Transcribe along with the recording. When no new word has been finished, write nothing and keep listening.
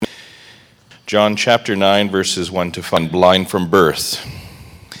John chapter 9, verses 1 to 5, blind from birth.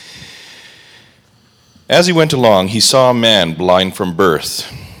 As he went along, he saw a man blind from birth.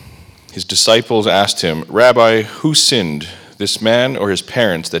 His disciples asked him, "Rabbi, who sinned, this man or his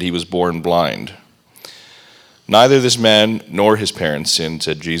parents, that he was born blind?" "Neither this man nor his parents sinned,"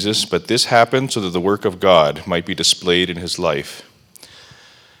 said Jesus, "but this happened so that the work of God might be displayed in his life.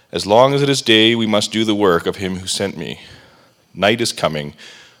 As long as it is day, we must do the work of him who sent me. Night is coming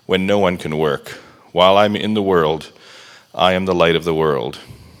when no one can work. While I'm in the world, I am the light of the world."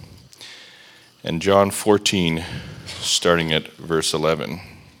 And John 14, starting at verse 11.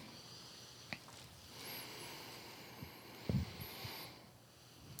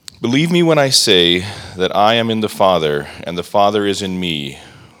 "Believe me when I say that I am in the Father, and the Father is in me,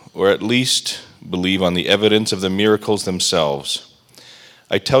 or at least believe on the evidence of the miracles themselves.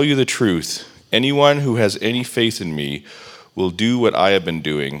 I tell you the truth, anyone who has any faith in me will do what I have been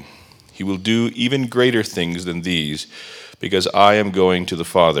doing. He will do even greater things than these, because I am going to the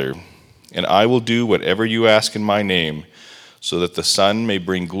Father. And I will do whatever you ask in my name, so that the Son may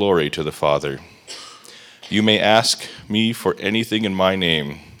bring glory to the Father. You may ask me for anything in my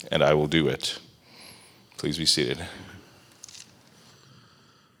name, and I will do it." Please be seated.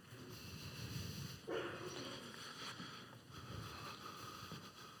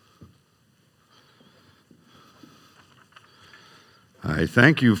 I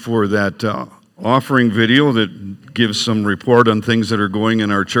thank you for that offering video that gives some report on things that are going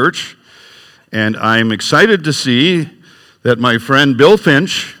in our church. And I'm excited to see that my friend Bill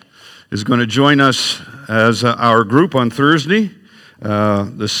Finch is going to join us as our group on Thursday,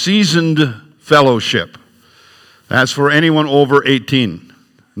 the Seasoned Fellowship. That's for anyone over 18.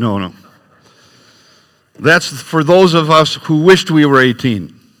 No. That's for those of us who wished we were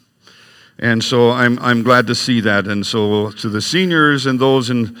 18. And so I'm glad to see that. And so to the seniors and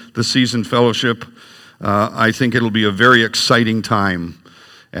those in the Seasoned Fellowship, I think it'll be a very exciting time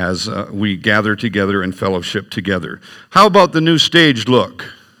as we gather together and fellowship together. How about the new stage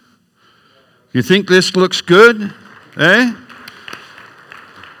look? You think this looks good? Eh?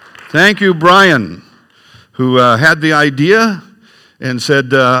 Thank you, Brian, who had the idea and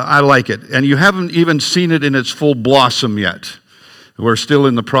said, I like it. And you haven't even seen it in its full blossom yet. We're still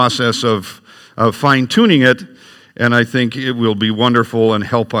in the process of fine-tuning it, and I think it will be wonderful and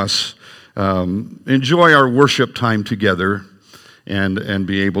help us enjoy our worship time together and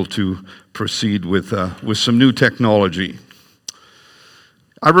be able to proceed with some new technology.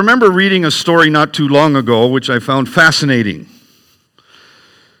 I remember reading a story not too long ago, which I found fascinating.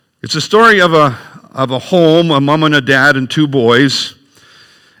 It's a story of a home, a mom and a dad and two boys,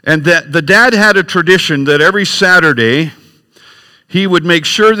 and that the dad had a tradition that every Saturday he would make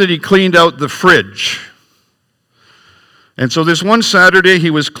sure that he cleaned out the fridge. And so this one Saturday, he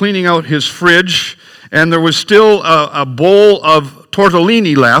was cleaning out his fridge, and there was still a bowl of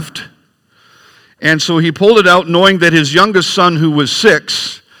tortellini left. And so he pulled it out, knowing that his youngest son, who was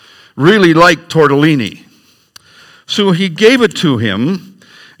 6, really liked tortellini. So he gave it to him,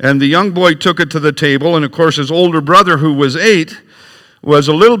 and the young boy took it to the table, and of course his older brother, who was 8, was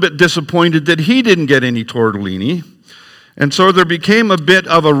a little bit disappointed that he didn't get any tortellini. And so there became a bit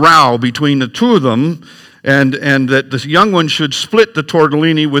of a row between the two of them, and that the young one should split the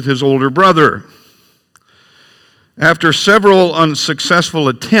tortellini with his older brother. After several unsuccessful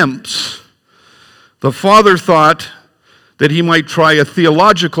attempts, the father thought that he might try a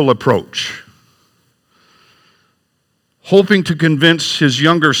theological approach, hoping to convince his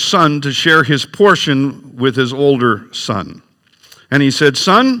younger son to share his portion with his older son. And he said,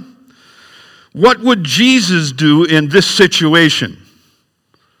 "Son, what would Jesus do in this situation?"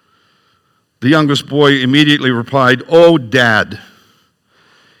 The youngest boy immediately replied, "Oh, Dad,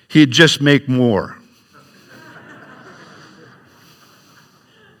 he'd just make more."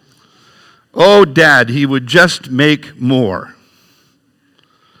 "Oh, Dad, he would just make more."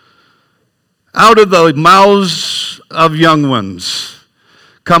 Out of the mouths of young ones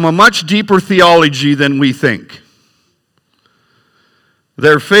come a much deeper theology than we think.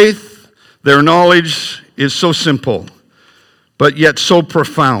 Their faith, their knowledge is so simple, but yet so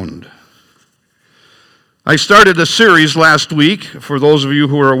profound. I started a series last week, for those of you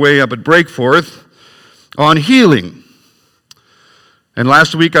who are away up at Breakforth, on healing. And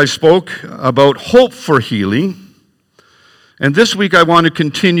last week I spoke about hope for healing. And this week I want to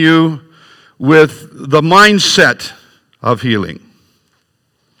continue with the mindset of healing.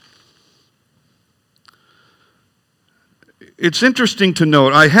 It's interesting to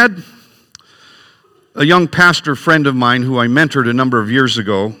note, I had a young pastor friend of mine who I mentored a number of years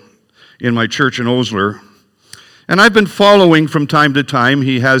ago in my church in Osler. And I've been following from time to time.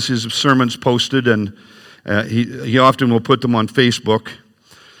 He has his sermons posted, and he often will put them on Facebook.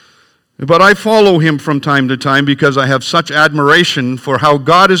 But I follow him from time to time because I have such admiration for how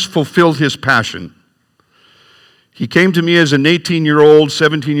God has fulfilled his passion. He came to me as an 18-year-old,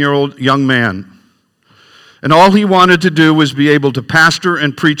 17-year-old young man. And all he wanted to do was be able to pastor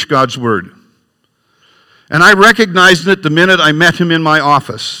and preach God's word. And I recognized it the minute I met him in my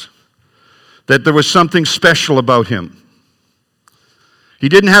office, that there was something special about him. He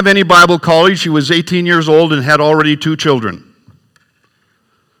didn't have any Bible college. He was 18 years old and had already 2 children.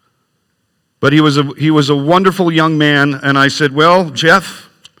 But he was a wonderful young man, and I said, well, Jeff,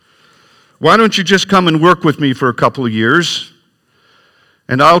 why don't you just come and work with me for a couple of years,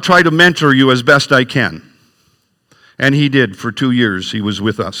 and I'll try to mentor you as best I can. And he did. For 2 years, he was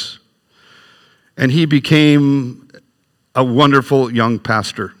with us. And he became a wonderful young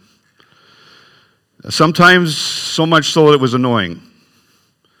pastor. Sometimes so much so that it was annoying.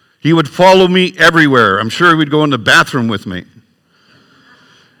 He would follow me everywhere. I'm sure he would go in the bathroom with me.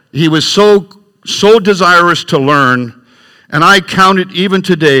 He was so desirous to learn, and I count it even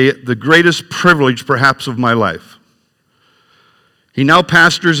today the greatest privilege perhaps of my life. He now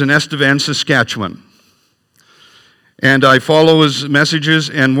pastors in Estevan, Saskatchewan. And I follow his messages,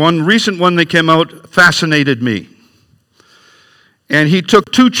 and one recent one that came out fascinated me. And he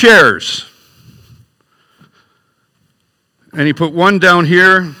took 2 chairs, and he put one down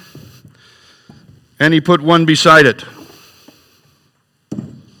here, and he put one beside it.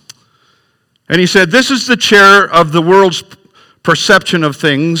 And he said, this is the chair of the world's perception of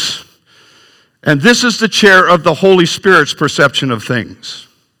things, and this is the chair of the Holy Spirit's perception of things.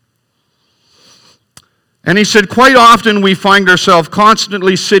 And he said, quite often we find ourselves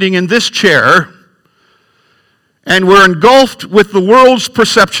constantly sitting in this chair, and we're engulfed with the world's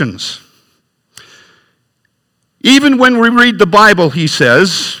perceptions. Even when we read the Bible, he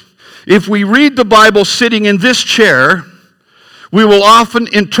says, if we read the Bible sitting in this chair, we will often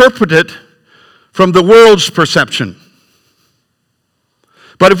interpret it from the world's perception.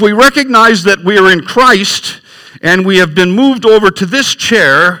 But if we recognize that we are in Christ and we have been moved over to this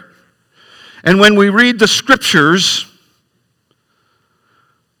chair, and when we read the Scriptures,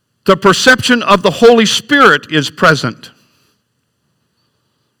 the perception of the Holy Spirit is present.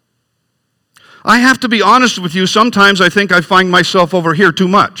 I have to be honest with you, sometimes I think I find myself over here too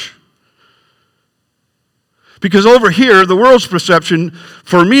much. Because over here, the world's perception,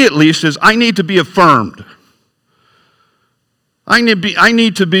 for me at least, is I need to be affirmed. I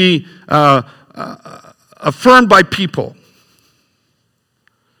need to be affirmed by people.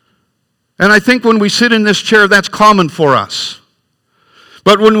 And I think when we sit in this chair, that's common for us.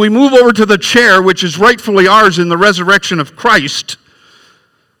 But when we move over to the chair, which is rightfully ours in the resurrection of Christ,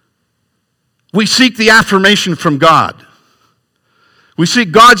 we seek the affirmation from God. We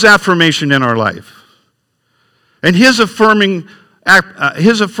seek God's affirmation in our life. And his affirming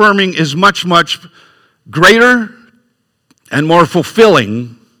is much, much greater and more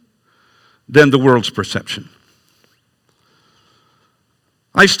fulfilling than the world's perception.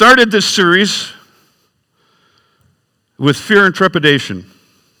 I started this series with fear and trepidation.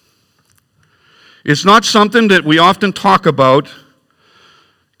 It's not something that we often talk about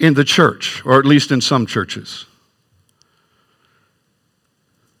in the church, or at least in some churches.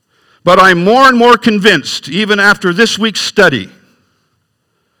 But I'm more and more convinced, even after this week's study,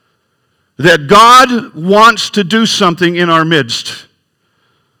 that God wants to do something in our midst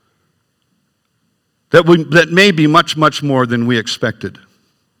that may be much, much more than we expected.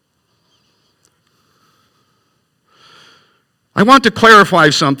 I want to clarify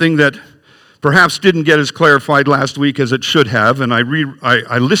something that perhaps didn't get as clarified last week as it should have, and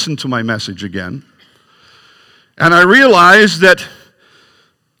I listened to my message again, and I realized that,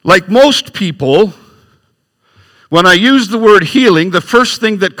 like most people, when I use the word healing, the first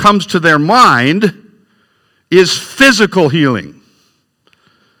thing that comes to their mind is physical healing.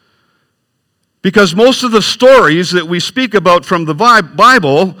 Because most of the stories that we speak about from the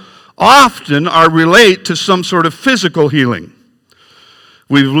Bible often relate to some sort of physical healing.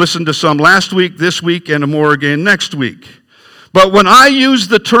 We've listened to some last week, this week, and more again next week. But when I use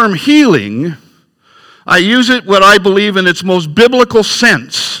the term healing, I use it what I believe in its most biblical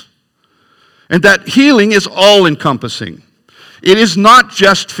sense. And that healing is all-encompassing. It is not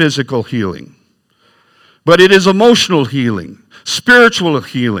just physical healing, but it is emotional healing, spiritual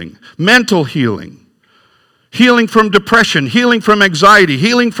healing, mental healing, healing from depression, healing from anxiety,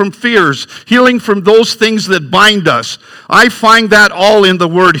 healing from fears, healing from those things that bind us. I find that all in the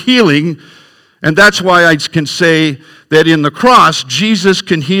word healing, and that's why I can say that in the cross, Jesus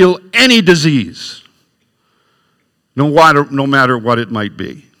can heal any disease. no matter what it might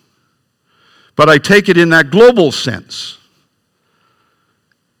be. But I take it in that global sense.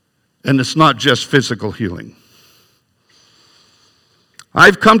 And it's not just physical healing.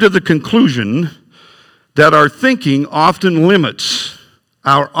 I've come to the conclusion that our thinking often limits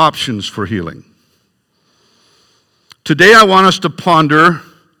our options for healing. Today I want us to ponder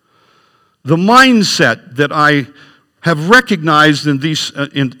the mindset that I have recognized in these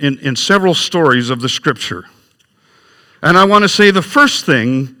in several stories of the Scripture. And I want to say the first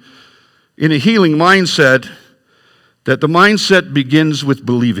thing in a healing mindset, that the mindset begins with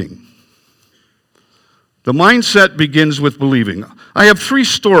believing. The mindset begins with believing. I have 3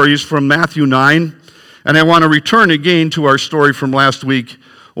 stories from Matthew 9, and I want to return again to our story from last week,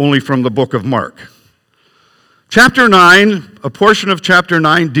 only from the book of Mark. Chapter 9, a portion of chapter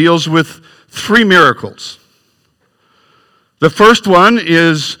 9 deals with 3 miracles. The first one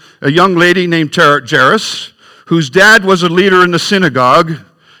is a young lady named Jairus, whose dad was a leader in the synagogue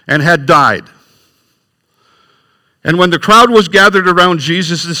and had died. And when the crowd was gathered around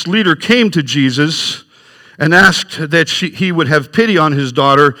Jesus, this leader came to Jesus and asked that he would have pity on his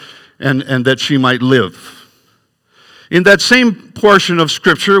daughter and that she might live. In that same portion of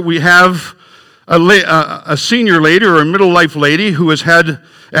Scripture, we have a senior lady or a middle life lady who has had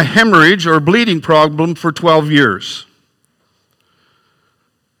a hemorrhage or bleeding problem for 12 years.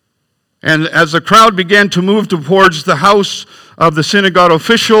 And as the crowd began to move towards the house of the synagogue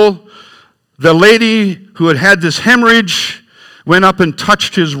official, the lady who had had this hemorrhage went up and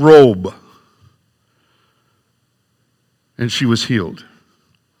touched his robe. And she was healed.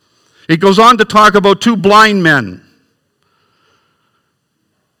 It goes on to talk about 2 blind men.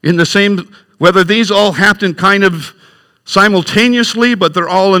 In the same, whether these all happened kind of simultaneously, but they're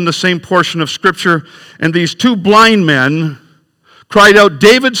all in the same portion of Scripture. And these 2 blind men cried out,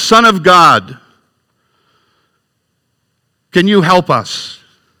 "David, Son of God, can you help us?"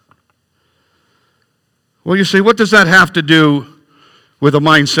 Well, you say, what does that have to do with a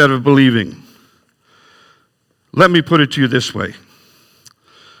mindset of believing? Let me put it to you this way.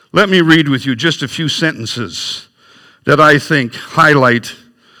 Let me read with you just a few sentences that I think highlight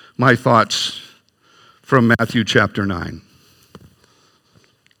my thoughts from Matthew chapter 9.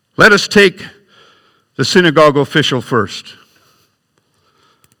 Let us take the synagogue official first.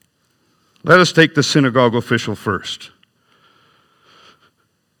 Let us take the synagogue official first.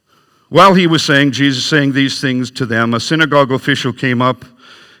 While he was Jesus saying these things to them, a synagogue official came up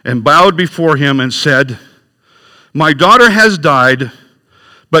and bowed before him and said, "My daughter has died,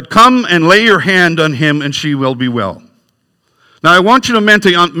 but come and lay your hand on him and she will be well." Now I want you to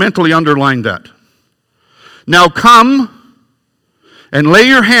mentally underline that. Now come and lay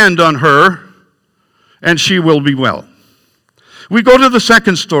your hand on her and she will be well. We go to the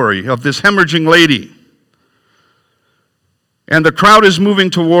second story of this hemorrhaging lady. And the crowd is moving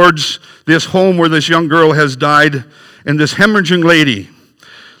towards this home where this young girl has died, and this hemorrhaging lady.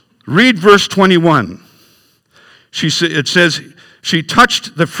 Read verse 21. It says, she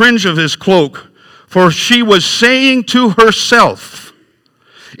touched the fringe of his cloak, for she was saying to herself,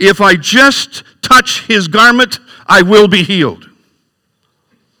 "If I just touch his garment, I will be healed."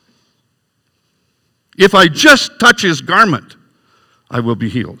 If I just touch his garment, I will be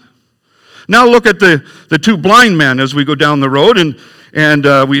healed. Now look at the 2 blind men as we go down the road,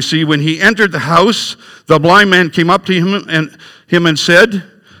 and we see when he entered the house, the blind man came up to him and said,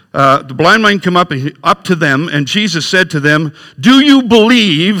 the blind man came up to them, and Jesus said to them, "Do you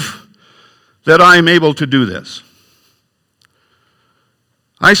believe that I am able to do this?"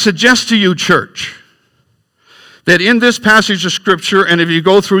 I suggest to you, church, that in this passage of Scripture, and if you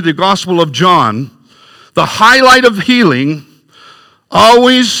go through the Gospel of John, the highlight of healing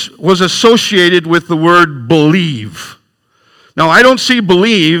always was associated with the word believe. Now, I don't see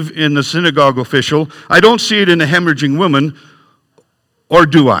believe in the synagogue official. I don't see it in the hemorrhaging woman, or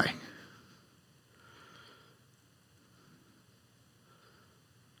do I?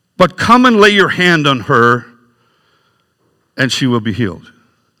 But come and lay your hand on her, and she will be healed.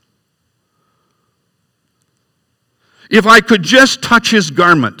 If I could just touch his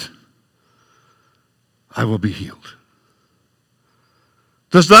garment, I will be healed.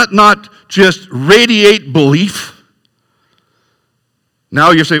 Does that not just radiate belief?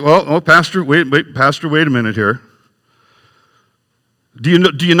 Now you say, Pastor, wait a minute here. Do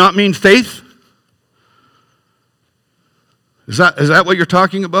you not mean faith? Is that what you're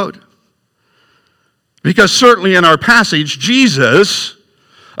talking about? Because certainly in our passage, Jesus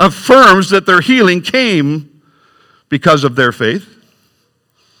affirms that their healing came because of their faith.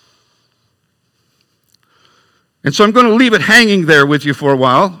 And so I'm going to leave it hanging there with you for a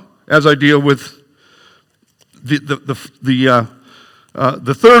while as I deal with the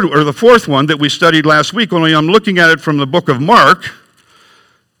third or the fourth one that we studied last week, only I'm looking at it from the book of Mark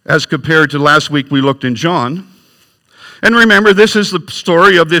as compared to last week we looked in John. And remember, this is the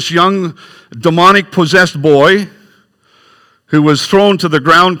story of this young demonic possessed boy who was thrown to the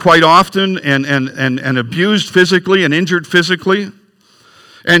ground quite often and abused physically and injured physically.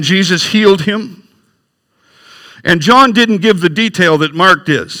 And Jesus healed him. And John didn't give the detail that Mark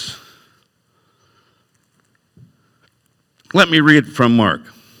does. Let me read from Mark.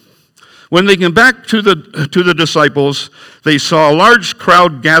 When they came back to the disciples, they saw a large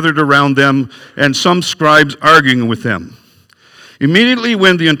crowd gathered around them and some scribes arguing with them. Immediately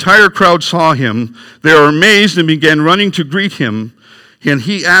when the entire crowd saw him, they were amazed and began running to greet him. And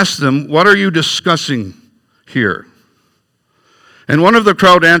he asked them, "What are you discussing here?" And one of the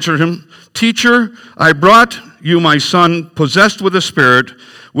crowd answered him, "Teacher, I brought you my son possessed with a spirit,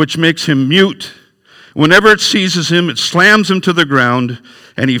 which makes him mute. Whenever it seizes him, it slams him to the ground,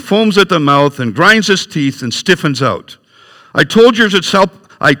 and he foams at the mouth and grinds his teeth and stiffens out. I told your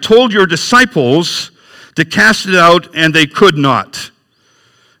disciples to cast it out, and they could not."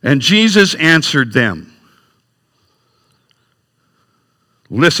 And Jesus answered them.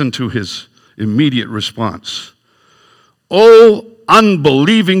 Listen to his immediate response. "O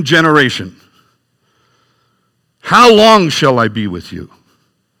unbelieving generation, how long shall I be with you?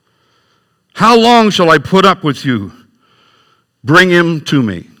 How long shall I put up with you? Bring him to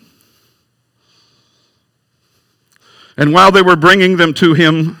me." And while they were bringing them to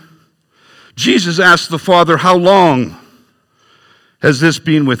him, Jesus asked the Father, "How long has this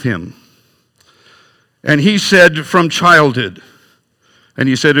been with him?" And he said, "From childhood." And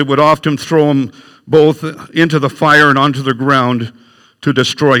he said it would often throw him both into the fire and onto the ground to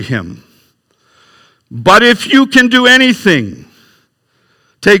destroy him. "But if you can do anything,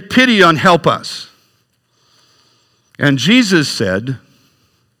 take pity on, help us." And Jesus said,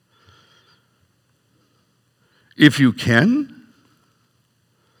 "If you can,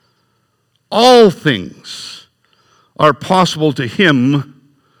 all things are possible to him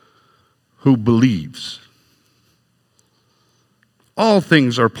who believes." All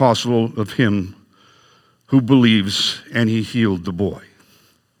things are possible of him who believes, and he healed the boy.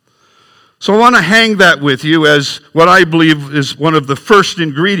 So I want to hang that with you as what I believe is one of the first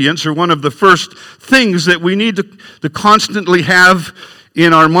ingredients or one of the first things that we need to constantly have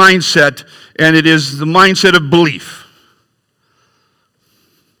in our mindset, and it is the mindset of belief.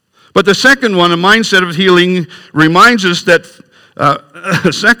 But the second one, a mindset of healing, reminds us that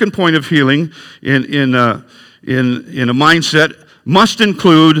a second point of healing in a mindset must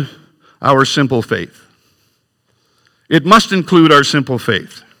include our simple faith. It must include our simple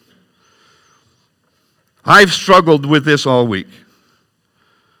faith. I've struggled with this all week.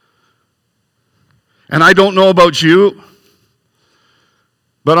 And I don't know about you,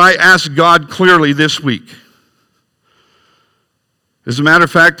 but I asked God clearly this week. As a matter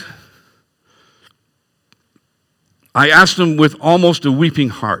of fact, I asked him with almost a weeping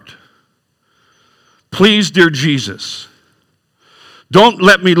heart, "Please, dear Jesus, don't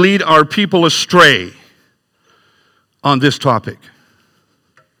let me lead our people astray on this topic.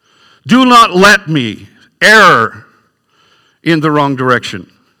 Do not let me err in the wrong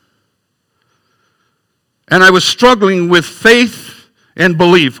direction." And I was struggling with faith and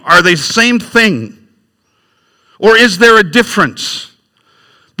belief. Are they the same thing? Or is there a difference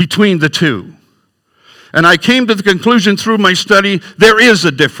between the two? And I came to the conclusion through my study, there is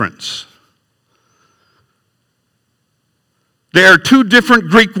a difference. There are two different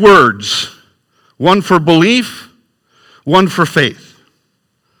Greek words, one for belief, one for faith.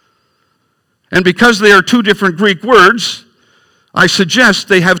 And because they are two different Greek words, I suggest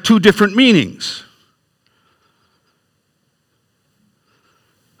they have two different meanings.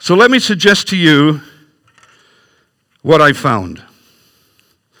 So let me suggest to you what I found.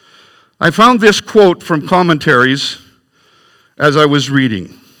 I found this quote from commentaries as I was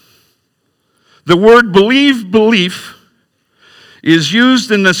reading. The word belief is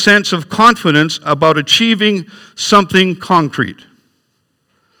used in the sense of confidence about achieving something concrete.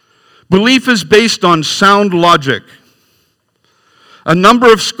 Belief is based on sound logic. A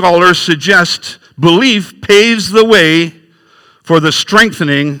number of scholars suggest belief paves the way for the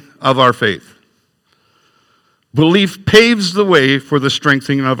strengthening of our faith. Belief paves the way for the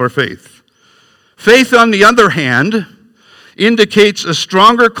strengthening of our faith. Faith, on the other hand, indicates a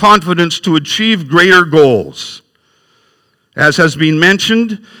stronger confidence to achieve greater goals. As has been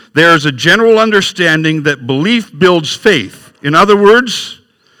mentioned, there is a general understanding that belief builds faith. In other words,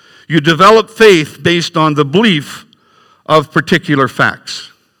 you develop faith based on the belief of particular facts.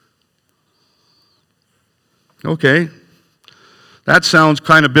 Okay. That sounds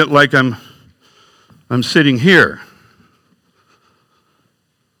kind of bit like I'm sitting here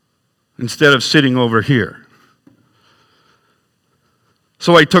instead of sitting over here.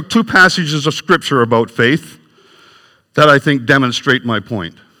 So I took two passages of Scripture about faith that I think demonstrate my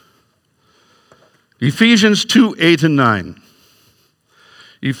point. Ephesians 2:8 and 9.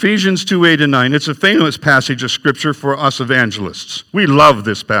 Ephesians 2:8 and 9. It's a famous passage of Scripture for us evangelists. We love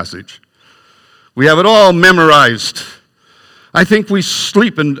this passage. We have it all memorized. I think we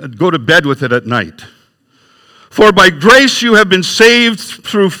sleep and go to bed with it at night. For by grace you have been saved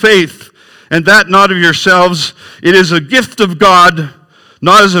through faith, and that not of yourselves. It is a gift of God,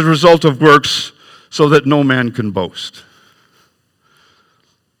 not as a result of works, so that no man can boast.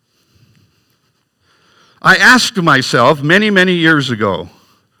 I asked myself many, many years ago,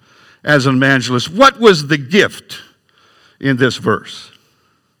 as an evangelist, what was the gift in this verse?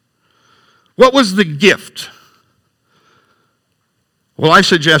 What was the gift? Well, I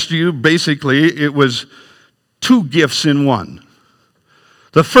suggest to you, basically, it was two gifts in one.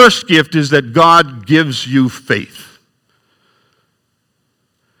 The first gift is that God gives you faith.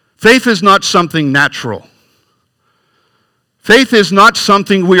 Faith is not something natural. Faith is not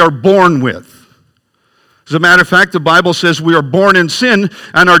something we are born with. As a matter of fact, the Bible says we are born in sin,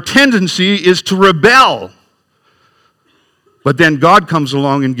 and our tendency is to rebel. But then God comes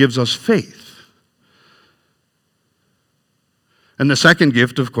along and gives us faith. And the second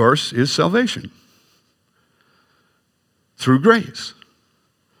gift, of course, is salvation through grace.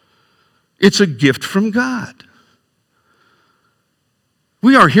 It's a gift from God.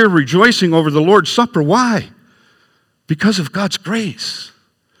 We are here rejoicing over the Lord's Supper. Why? Because of God's grace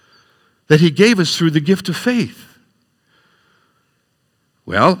that He gave us through the gift of faith.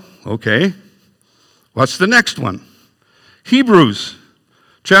 Well, okay. What's the next one? Hebrews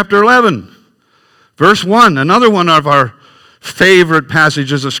chapter 11, verse 1, another one of our favorite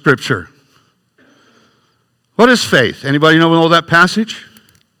passages of Scripture. What is faith? Anybody know that passage?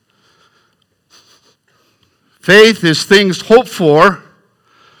 Faith is things hoped for,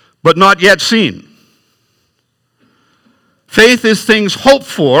 but not yet seen. Faith is things hoped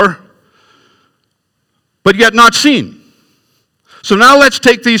for, but yet not seen. So now let's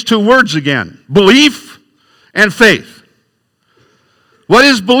take these two words again. Belief and faith. What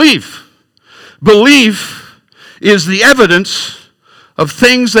is belief? Belief is the evidence of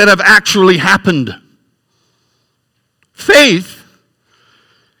things that have actually happened. Faith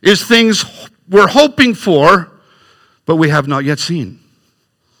is things we're hoping for, but we have not yet seen.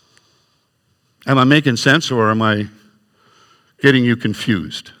 Am I making sense, or am I getting you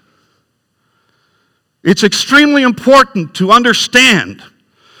confused? It's extremely important to understand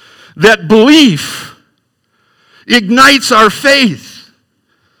that belief ignites our faith.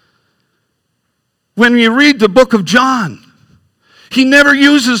 When we read the book of John, he never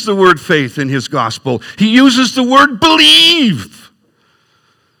uses the word faith in his gospel. He uses the word believe.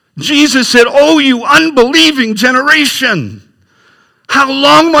 Jesus said, "Oh, you unbelieving generation, how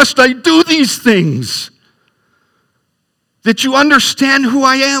long must I do these things that you understand who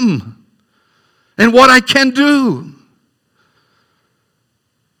I am and what I can do?"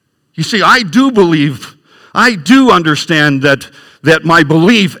 You see, I do believe, I do understand that my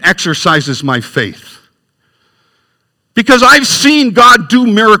belief exercises my faith. Because I've seen God do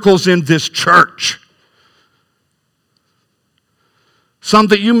miracles in this church. Some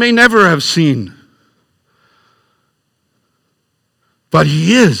that you may never have seen. But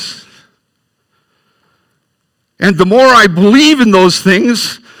He is. And the more I believe in those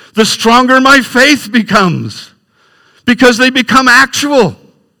things, the stronger my faith becomes. Because they become actual.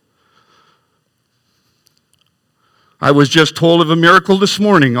 I was just told of a miracle this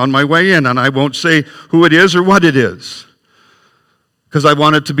morning on my way in, and I won't say who it is or what it is, because I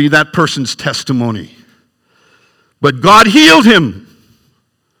want it to be that person's testimony. But God healed him.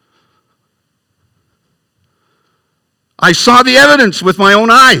 I saw the evidence with my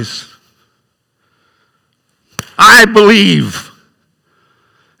own eyes. I believe.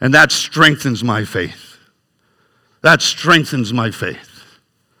 And that strengthens my faith. That strengthens my faith.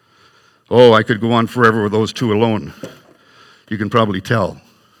 Oh, I could go on forever with those two alone. You can probably tell.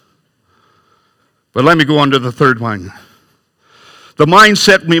 But let me go on to the third one. The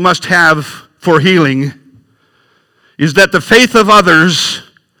mindset we must have for healing is that the faith of others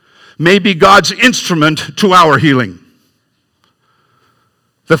may be God's instrument to our healing.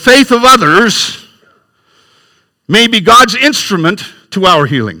 The faith of others may be God's instrument to our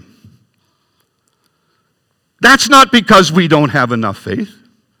healing. That's not because we don't have enough faith.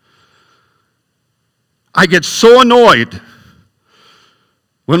 I get so annoyed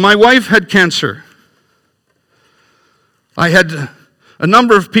when my wife had cancer I had a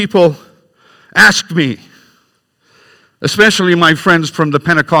number of people ask me, especially my friends from the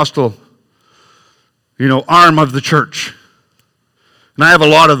Pentecostal, arm of the church. And I have a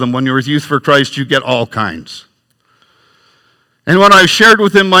lot of them. When you're with Youth for Christ, you get all kinds. And when I shared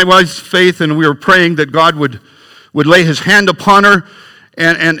with them my wife's faith, and we were praying that God would lay his hand upon her,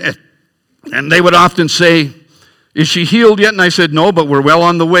 and they would often say, "Is she healed yet?" And I said, "No, but we're well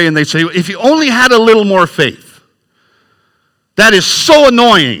on the way." And they'd say, "If you only had a little more faith." That is so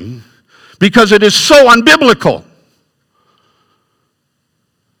annoying because it is so unbiblical.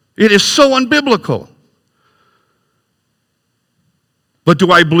 It is so unbiblical. But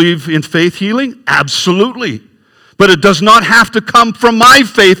do I believe in faith healing? Absolutely. But it does not have to come from my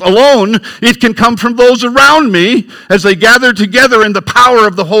faith alone. It can come from those around me as they gather together in the power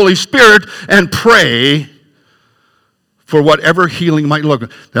of the Holy Spirit and pray for whatever healing might look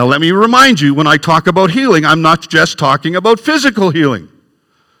like. Now let me remind you, when I talk about healing, I'm not just talking about physical healing.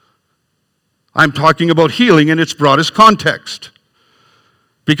 I'm talking about healing in its broadest context.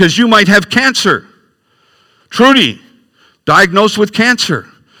 Because you might have cancer. Trudy, diagnosed with cancer.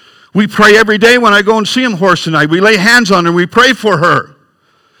 We pray every day when I go and see him, Horst and I. We lay hands on her, we pray for her.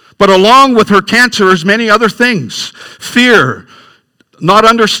 But along with her cancer is many other things. Fear, not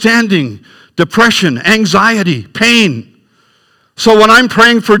understanding, depression, anxiety, pain. So when I'm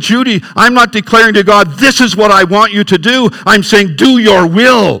praying for Judy, I'm not declaring to God, "This is what I want you to do." I'm saying, "Do your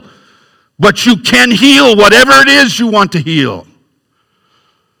will." But you can heal whatever it is you want to heal.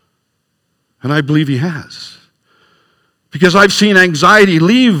 And I believe he has. Because I've seen anxiety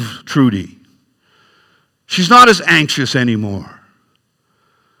leave Trudy. She's not as anxious anymore.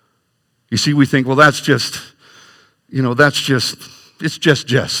 You see, we think, well, it's just. No,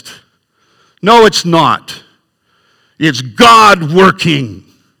 it's not. It's God working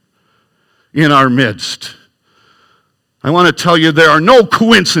in our midst. I want to tell you, there are no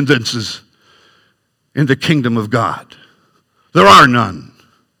coincidences in the kingdom of God. There are none.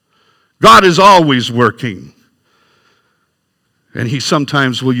 God is always working. And he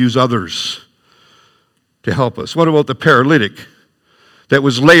sometimes will use others to help us. What about the paralytic that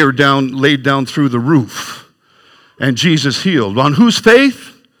was laid down through the roof and Jesus healed? On whose faith?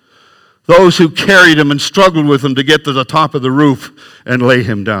 Those who carried him and struggled with him to get to the top of the roof and lay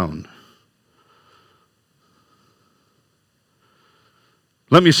him down.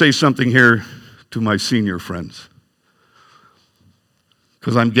 Let me say something here to my senior friends,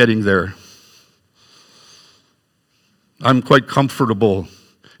 because I'm getting there. I'm quite comfortable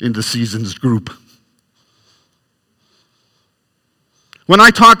in the seasons group. When I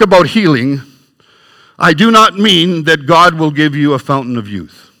talk about healing, I do not mean that God will give you a fountain of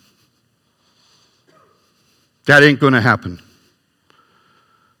youth. That ain't going to happen.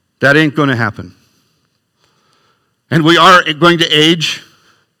 That ain't going to happen. And we are going to age,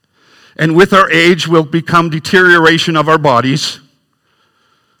 and with our age will become deterioration of our bodies.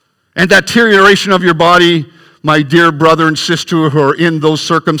 And that deterioration of your body, my dear brother and sister who are in those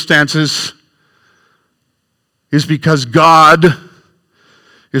circumstances, is because God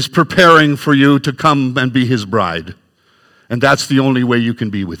is preparing for you to come and be his bride. And that's the only way you can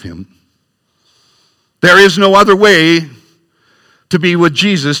be with him. There is no other way to be with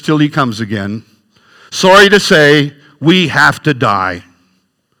Jesus till he comes again. Sorry to say, we have to die.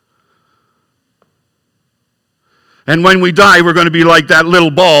 And when we die, we're going to be like that little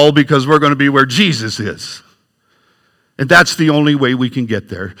ball because we're going to be where Jesus is. And that's the only way we can get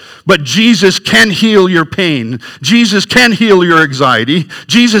there. But Jesus can heal your pain. Jesus can heal your anxiety.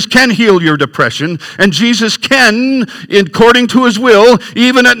 Jesus can heal your depression. And Jesus can, according to his will,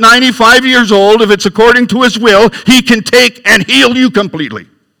 even at 95 years old, if it's according to his will, he can take and heal you completely.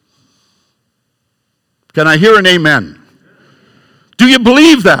 Can I hear an amen? Do you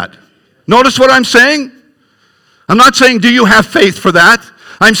believe that? Notice what I'm saying? I'm not saying, do you have faith for that?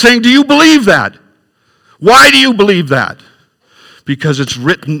 I'm saying, do you believe that? Why do you believe that? Because it's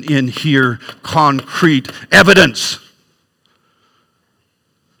written in here, concrete evidence.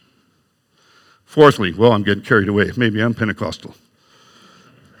 Fourthly, well, I'm getting carried away. Maybe I'm Pentecostal.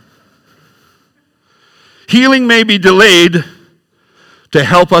 Healing may be delayed to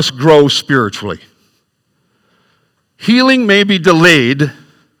help us grow spiritually. Healing may be delayed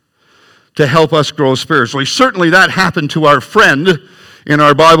to help us grow spiritually. Certainly that happened to our friend in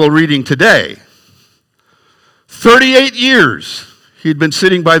our Bible reading today. 38 years he'd been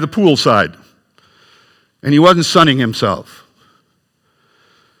sitting by the poolside, and he wasn't sunning himself.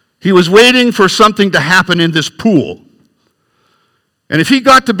 He was waiting for something to happen in this pool. And if he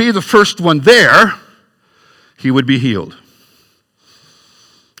got to be the first one there, he would be healed.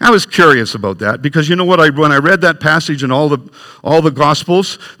 I was curious about that because you know what? When I read that passage in all the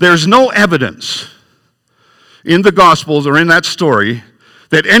Gospels, there's no evidence in the Gospels or in that story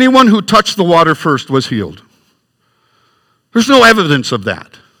that anyone who touched the water first was healed. There's no evidence of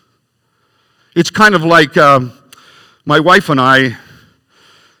that. It's kind of like my wife and I,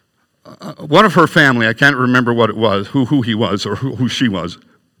 one of her family, I can't remember what it was, who he was or who she was.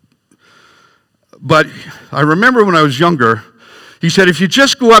 But I remember when I was younger, he said, if you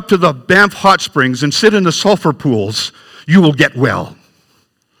just go up to the Banff Hot Springs and sit in the sulfur pools, you will get well.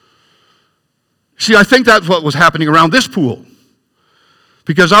 See, I think that's what was happening around this pool.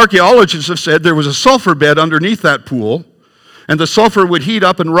 Because archaeologists have said there was a sulfur bed underneath that pool, and the sulfur would heat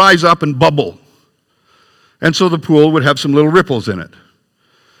up and rise up and bubble. And so the pool would have some little ripples in it.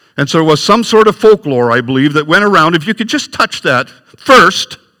 And so there was some sort of folklore, I believe, that went around, if you could just touch that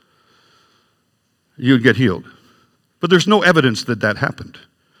first, you'd get healed. But there's no evidence that that happened.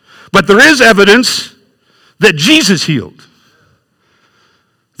 But there is evidence that Jesus healed.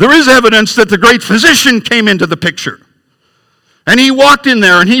 There is evidence that the great physician came into the picture. And he walked in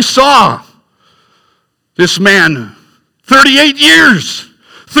there and he saw this man, 38 years.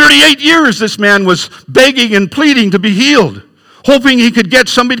 38 years this man was begging and pleading to be healed, hoping he could get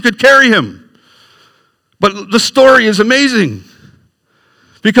somebody who could carry him. But the story is amazing.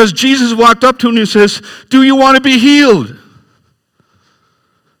 Because Jesus walked up to him and he says, do you want to be healed?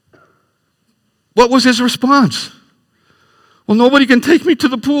 What was his response? Well, nobody can take me to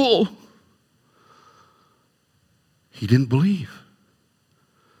the pool. He didn't believe.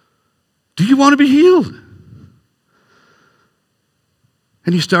 Do you want to be healed?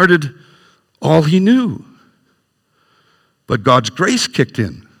 And he started all he knew. But God's grace kicked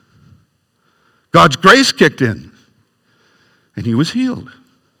in. God's grace kicked in. And he was healed.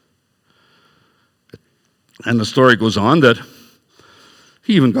 And the story goes on that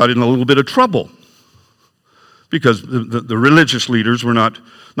he even got in a little bit of trouble because the religious leaders were not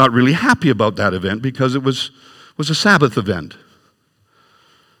really happy about that event because it was a Sabbath event.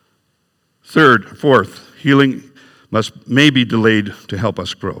 Fourth, healing may be delayed to help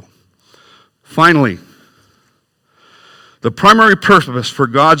us grow. Finally, the primary purpose for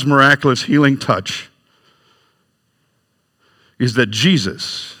God's miraculous healing touch is that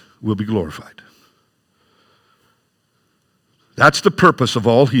Jesus will be glorified. That's the purpose of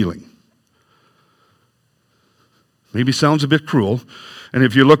all healing. Maybe sounds a bit cruel. And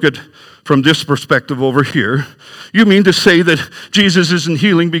if you look at from this perspective over here, you mean to say that Jesus isn't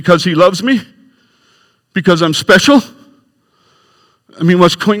healing because he loves me? Because I'm special? I mean,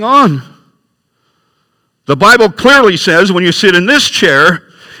 what's going on? The Bible clearly says when you sit in this chair,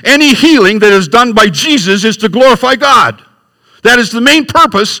 any healing that is done by Jesus is to glorify God. That is the main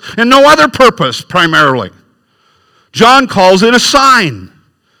purpose and no other purpose primarily. John calls it a sign.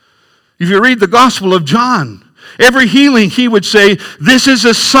 If you read the Gospel of John, every healing he would say, this is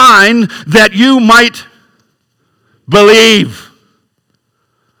a sign that you might believe.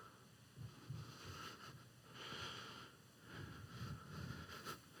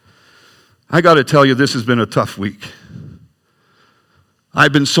 I got to tell you, this has been a tough week.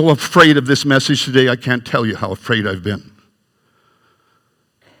 I've been so afraid of this message today, I can't tell you how afraid I've been.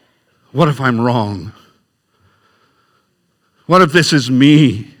 What if I'm wrong? What if this is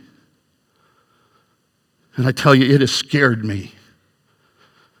me? And I tell you, it has scared me.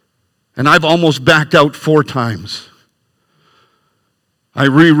 And I've almost backed out 4 times. I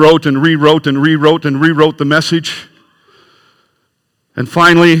rewrote and rewrote and rewrote and rewrote the message. And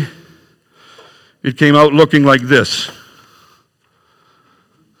finally, it came out looking like this.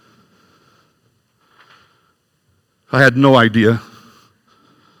 I had no idea.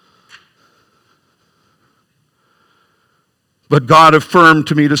 But God affirmed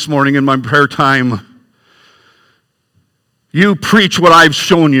to me this morning in my prayer time, you preach what I've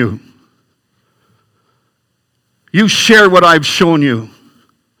shown you. You share what I've shown you,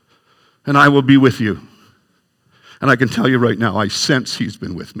 and I will be with you. And I can tell you right now, I sense he's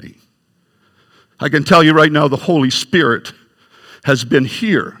been with me. I can tell you right now, the Holy Spirit has been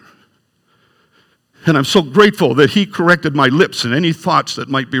here. And I'm so grateful that he corrected my lips and any thoughts that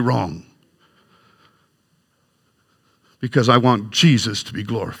might be wrong. Because I want Jesus to be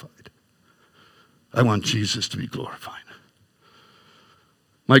glorified. I want Jesus to be glorified.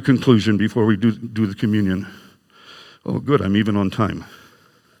 My conclusion before we do the communion. Oh, good, I'm even on time.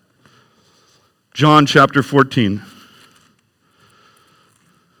 John chapter 14.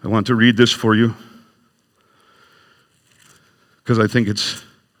 I want to read this for you because I think it's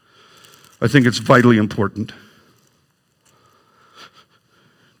vitally important.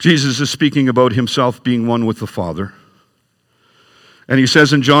 Jesus is speaking about himself being one with the Father. And he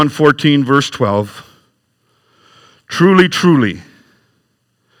says in John 14, verse 12, truly, truly,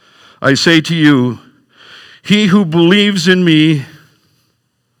 I say to you, he who believes in me,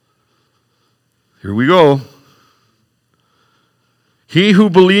 here we go, he who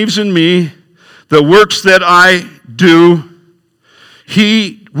believes in me, the works that I do,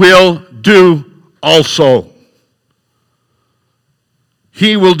 he will do also.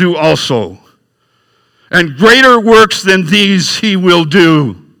 He will do also. And greater works than these he will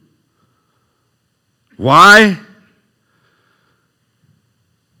do. Why?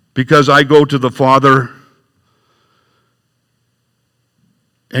 Because I go to the Father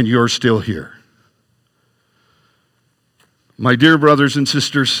and you're still here. My dear brothers and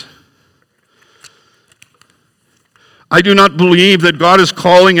sisters, I do not believe that God is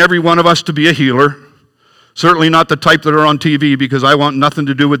calling every one of us to be a healer. Certainly not the type that are on TV, because I want nothing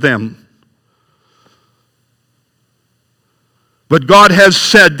to do with them. But God has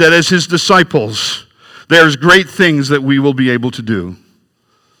said that as his disciples, there's great things that we will be able to do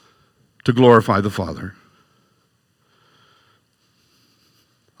to glorify the Father.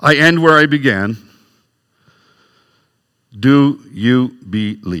 I end where I began. Do you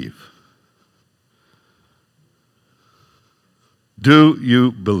believe? Do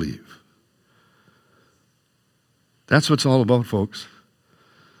you believe? That's what it's all about, folks.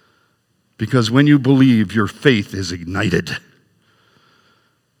 Because when you believe, your faith is ignited.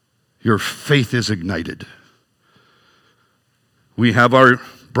 Your faith is ignited. We have our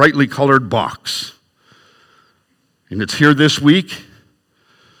brightly colored box. And it's here this week.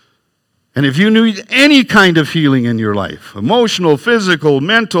 And if you need any kind of healing in your life, emotional, physical,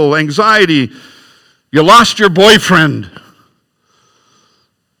 mental, anxiety, you lost your boyfriend,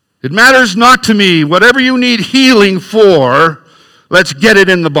 it matters not to me. Whatever you need healing for, let's get it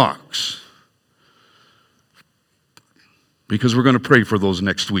in the box. Because we're going to pray for those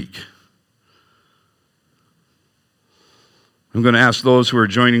next week. I'm going to ask those who are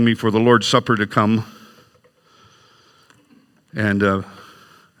joining me for the Lord's Supper to come. And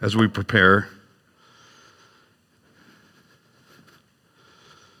as we prepare,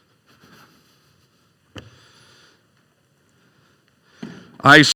 I